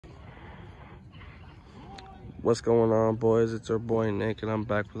What's going on, boys? It's our boy Nick, and I'm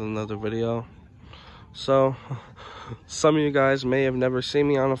back with another video. So, some of you guys may have never seen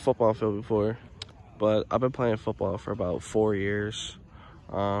me on a football field before, but I've been playing football for about 4 years.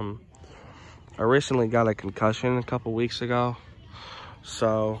 I recently got a concussion a couple weeks ago,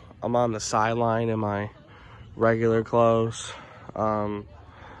 so I'm on the sideline in my regular clothes, and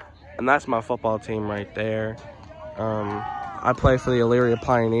that's my football team right there. I play for the Elyria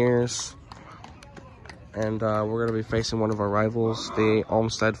Pioneers, and we're going to be facing one of our rivals, the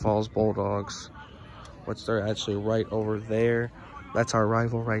Olmsted Falls Bulldogs, which they're actually right over there. That's our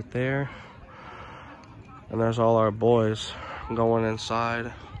rival right there. And there's all our boys going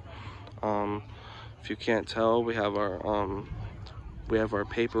inside. If you can't tell, we have our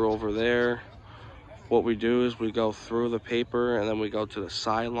paper over there. What we do is we go through the paper, and then we go to the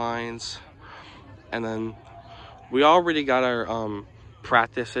sidelines, and then we already got our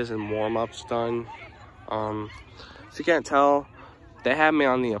practices and warm-ups done. If you can't tell, they have me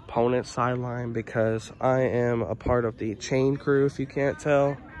on the opponent's sideline because I am a part of the chain crew, if you can't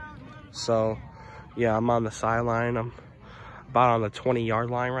tell. So, yeah, I'm on the sideline. I'm about on the 20-yard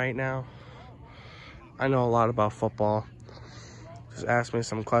line right now. I know a lot about football. Just ask me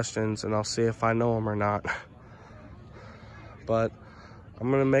some questions and I'll see if I know them or not. But I'm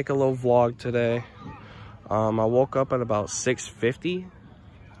going to make a little vlog today. I woke up at about 6:50.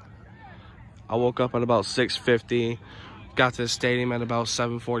 Got to the stadium at about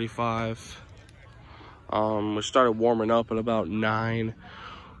 7:45. We started warming up at about 9.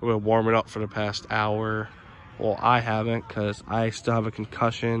 We've been warming up for the past hour. Well, I haven't, because I still have a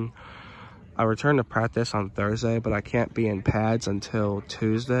concussion. I returned to practice on Thursday, but I can't be in pads until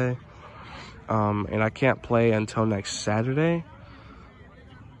Tuesday. And I can't play until next Saturday,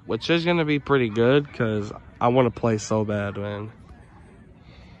 which is going to be pretty good because I want to play so bad, man.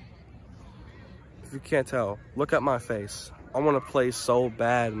 If you can't tell, look at my face. I want to play so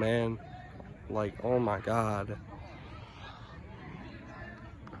bad, man. Like, oh my God.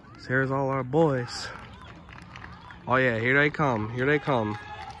 So here's all our boys. Oh yeah, here they come. Here they come.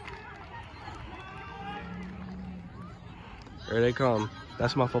 Here they come.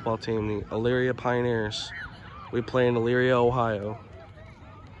 That's my football team, the Elyria Pioneers. We play in Elyria, Ohio.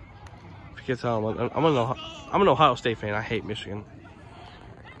 If you can't tell, I'm an Ohio State fan. I hate Michigan.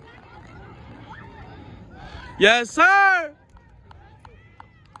 Yes, sir!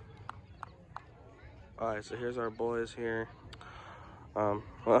 Alright, so here's our boys here. I'm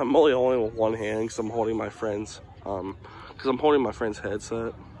only holding with one hand because I'm holding my friend's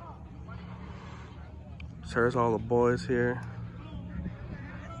headset. So here's all the boys here.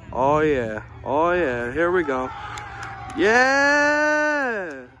 Oh yeah, oh yeah, here we go.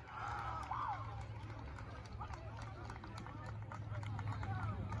 Yeah!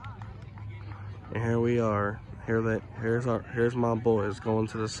 And here we are. Here's my boys going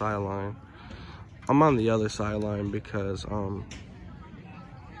to the sideline. I'm on the other sideline because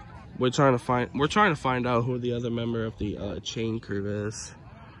we're trying to find out who the other member of the chain crew is,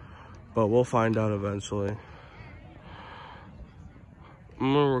 but we'll find out eventually.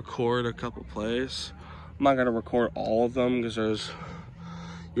 I'm gonna record a couple plays. I'm not gonna record all of them because there's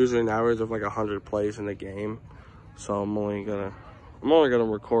usually an average of like 100 plays in the game, so I'm only gonna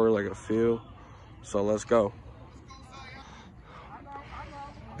record like a few. So let's go.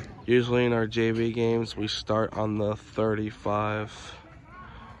 Usually in our JV games, we start on the 35.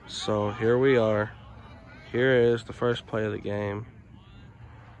 So here we are. Here is the first play of the game.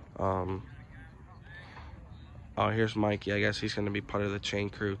 Oh, here's Mikey. I guess he's going to be part of the chain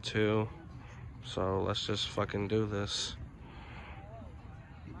crew too. So let's just fucking do this.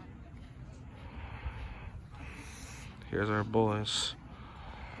 Here's our boys.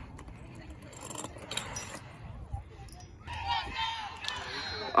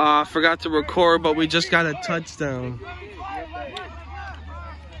 Forgot to record, but we just got a touchdown.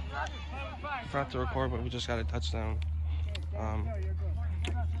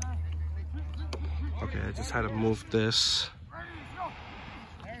 Okay, I just had to move this.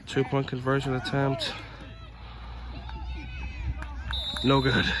 2-point conversion attempt. No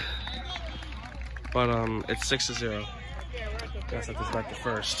good. But it's 6-0. Gotta set this back to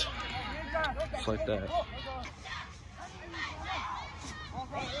first. Just like that.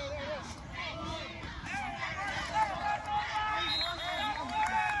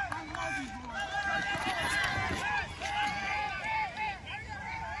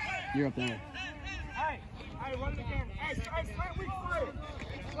 You're up there. Hey, run the game. Hey, slant weak foot.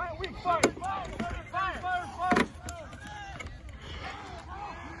 Slant weak foot. Fire.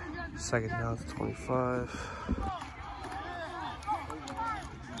 Second down to 25.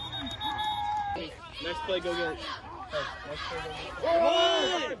 Next play, go get it. Next play, go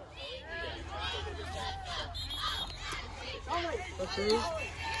get it. That's it.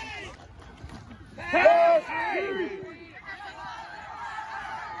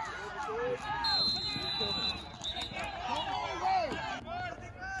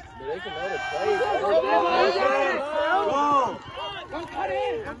 They can know the play. Don't cut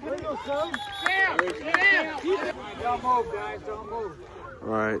in. Don't move, guys. Don't move. All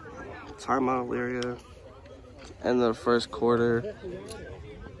right, timeout, Elyria. End of the first quarter.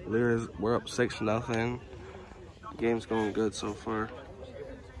 We're up 6-0. Game's going good so far.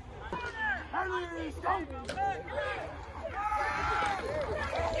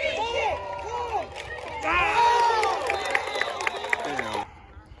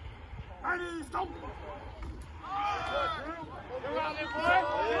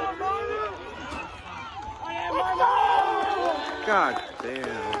 God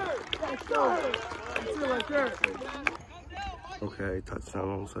damn. Okay, touchdown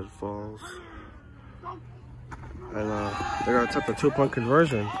Olmsted Falls. And they're gonna attempt a 2-point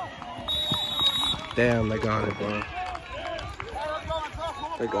conversion. Damn, they got it, bro.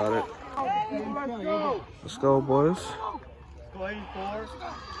 They got it. Let's go, boys. Go 84.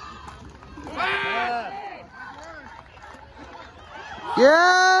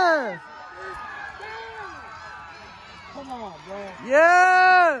 Yeah! Come on, bro.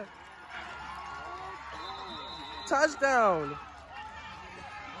 Yeah! Touchdown!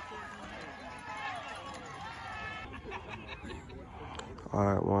 All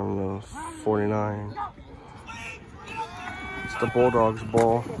right, 1-49. It's the Bulldogs'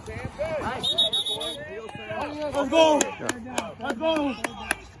 ball. Let's go. Let's go.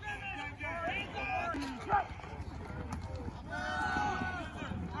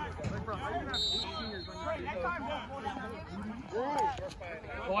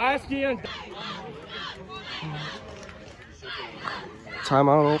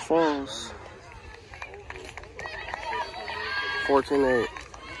 Timeout on Falls. 14-8.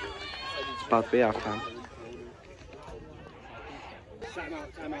 It's about to be halftime. Timeout.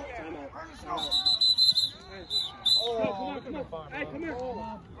 Oh, come on. Hey, come here.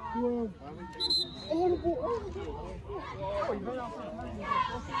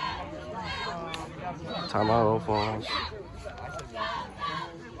 Timeout on Falls.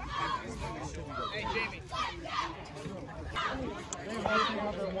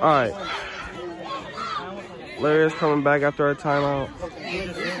 All right. Larry's coming back after our timeout.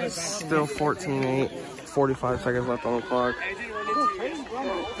 Still 14-8. 45 seconds left on the clock.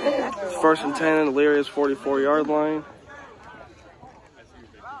 First and 10 in Elyria's 44-yard line.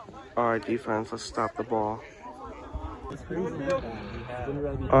 All right, defense, let's stop the ball.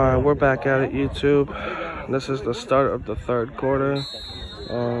 All right, we're back at it, YouTube. This is the start of the third quarter.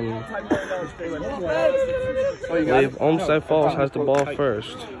 I believe Olmsted Falls has the ball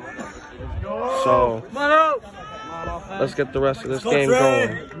first. So, let's get the rest of this game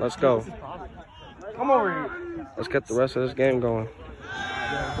going. Let's go. Come over here. Let's get the rest of this game going.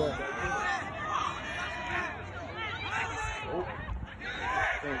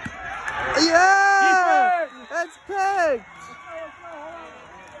 Yeah! That's picked!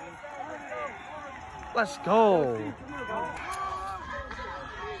 Let's go.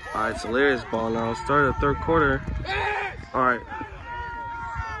 All right, it's Elyria's ball now. Start of the third quarter. All right.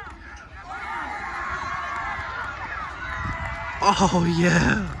 Oh,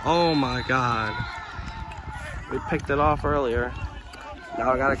 yeah. Oh, my God. We picked it off earlier.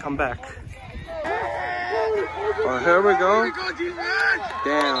 Now I got to come back. All right, here we go.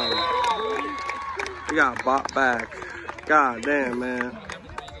 Damn. We got bought back. God damn, man.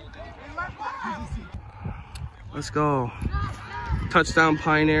 Let's go. Touchdown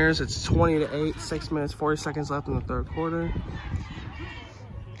Pioneers. It's 20-8. 6 minutes, 40 seconds left in the third quarter.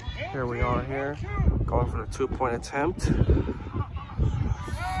 Here we are here. Going for the 2-point attempt.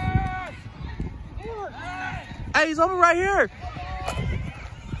 Hey, he's over right here.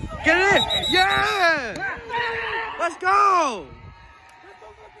 Get it in. Yeah! Let's go!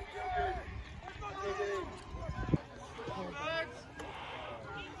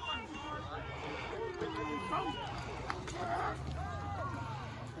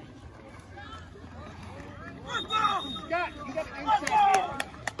 You got inside here.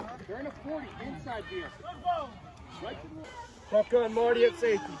 They're in a 40, inside here. Right. Shotgun, Marty at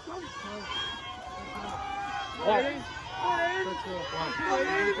safety.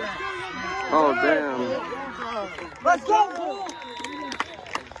 Oh, damn. Let's go!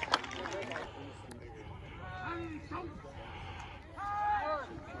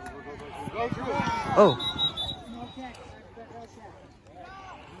 Oh.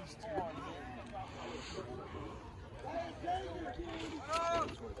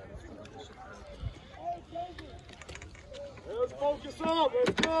 Let's focus up.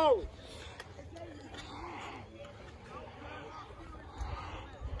 Let's go.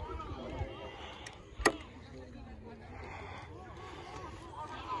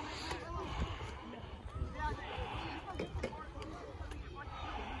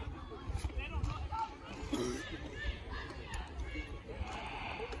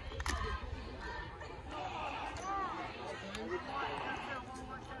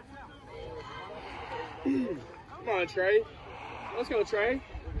 Come on, Trey. Let's go, Trey.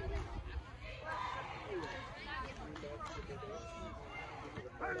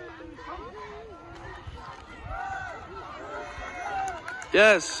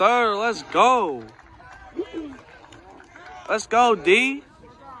 Yes, sir. Let's go. Let's go, D.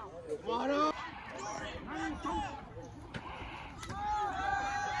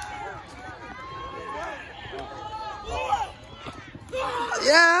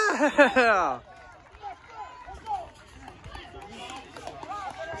 Yeah.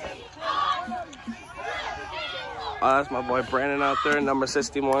 That's my boy Brandon out there, number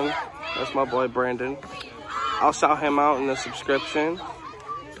 61. That's my boy Brandon. I'll shout him out in the subscription.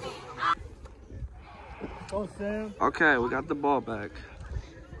 Go, Sam. Okay, we got the ball back.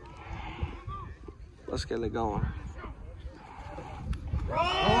 Let's get it going.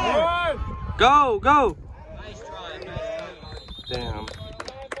 Run! Go, go! Nice try, nice try. Damn.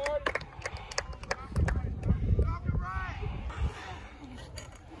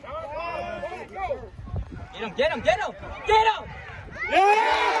 Get him, get him, get him!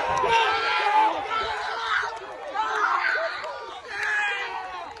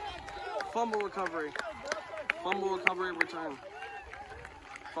 Fumble recovery. Fumble recovery return.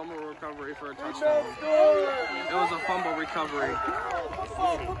 Fumble recovery for a touchdown. It was a fumble recovery.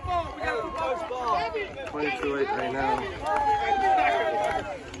 22-8 right now.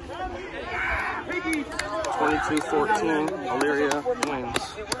 22-14. Elyria wins.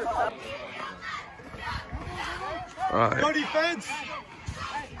 All right. Go defense!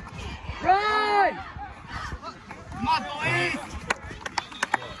 Run! Come on, boys!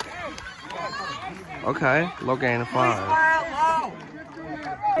 Okay, low gain of 5.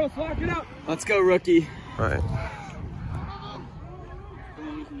 Let's go, rookie. All right.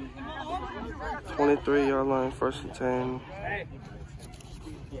 23-yard line, 1st and 10.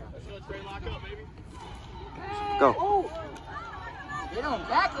 Go. Get him,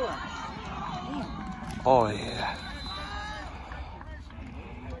 tackle him. Oh, yeah.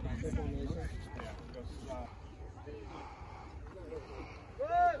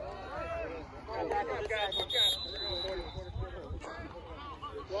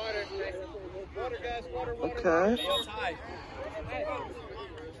 Okay.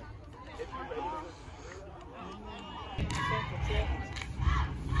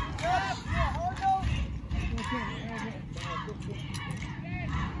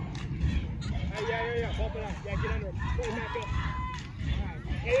 Yeah. Bump it up. Yeah, get under him. Pull him back up.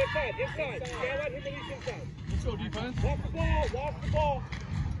 Hey, inside. Can't let him release inside. Let's go, defense. Walk the ball.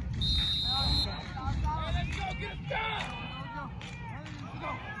 Let's go, get it down.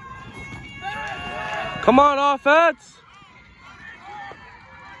 Come on, offense.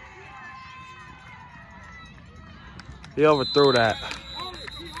 He overthrew that.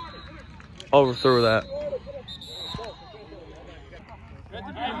 Overthrew that.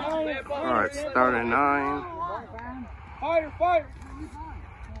 All right, start at 9. Fire.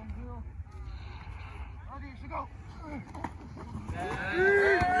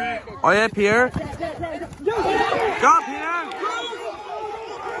 Oh yeah, Pierre. Go, Pierre.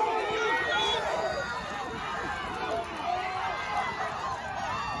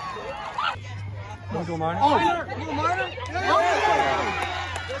 Go, Marner.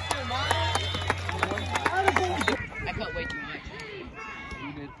 I cut way too much.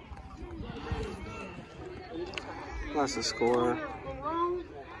 That's the score.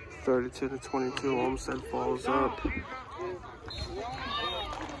 32-22. Olmsted Falls up.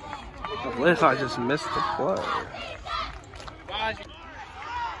 I believe I just missed the play.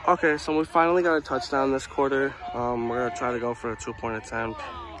 Okay, so we finally got a touchdown this quarter. We're gonna try to go for a 2-point attempt.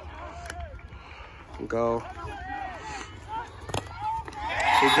 Go.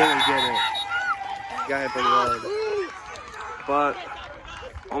 He didn't get it. He got hit pretty hard. But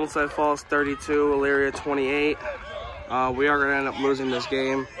Olmsted Falls 32, Elyria 28. We are gonna end up losing this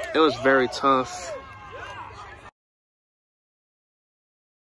game. It was very tough.